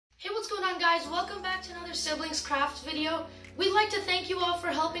what's going on, guys? Welcome back to another Siblings Craft video. We'd like to thank you all for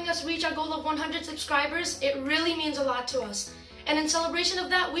helping us reach our goal of 100 subscribers. It really means a lot to us. And in celebration of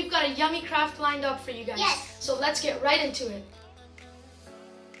that, we've got a yummy craft lined up for you guys. Yes. So let's get right into it.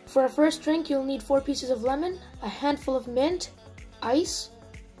 For our first drink, you'll need 4 pieces of lemon, a handful of mint, ice,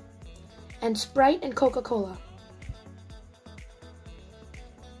 and Sprite and Coca-Cola.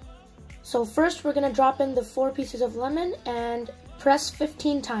 So first we're going to drop in the 4 pieces of lemon and press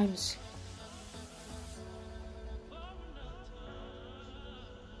 15 times.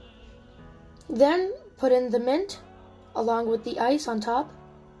 Then put in the mint along with the ice on top.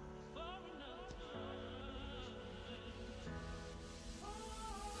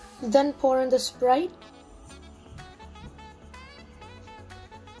 Then pour in the Sprite.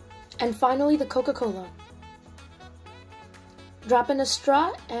 And finally the Coca-Cola. Drop in a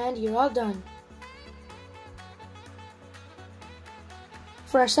straw and you're all done.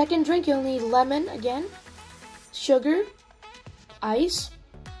 For our second drink, you'll need lemon again, sugar, ice,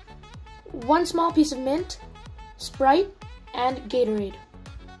 1 small piece of mint, Sprite, and Gatorade.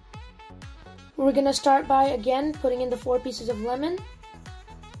 We're gonna start by again putting in the 4 pieces of lemon,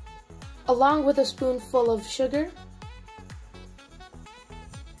 along with a spoonful of sugar,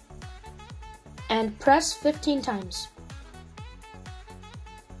 and press 15 times.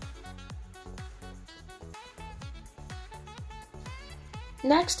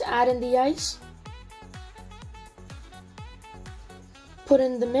 Next, add in the ice, put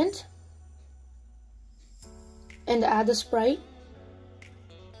in the mint, and add the Sprite.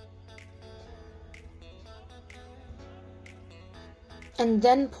 And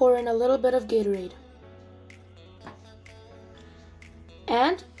then pour in a little bit of Gatorade.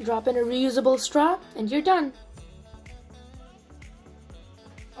 And drop in a reusable straw, and you're done.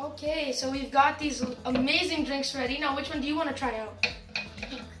 Okay, so we've got these amazing drinks ready. Now, which one do you want to try out?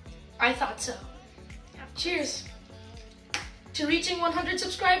 I thought so. Cheers to reaching 100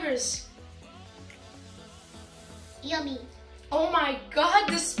 subscribers. Yummy. Oh my god,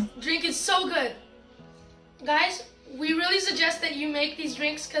 this drink is so good. Guys, we really suggest that you make these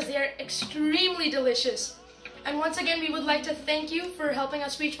drinks because they are extremely delicious. And once again, we would like to thank you for helping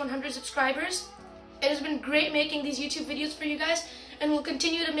us reach 100 subscribers. It has been great making these YouTube videos for you guys, and we'll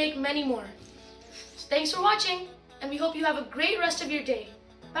continue to make many more. So thanks for watching, and we hope you have a great rest of your day.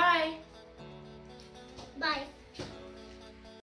 Bye. Bye.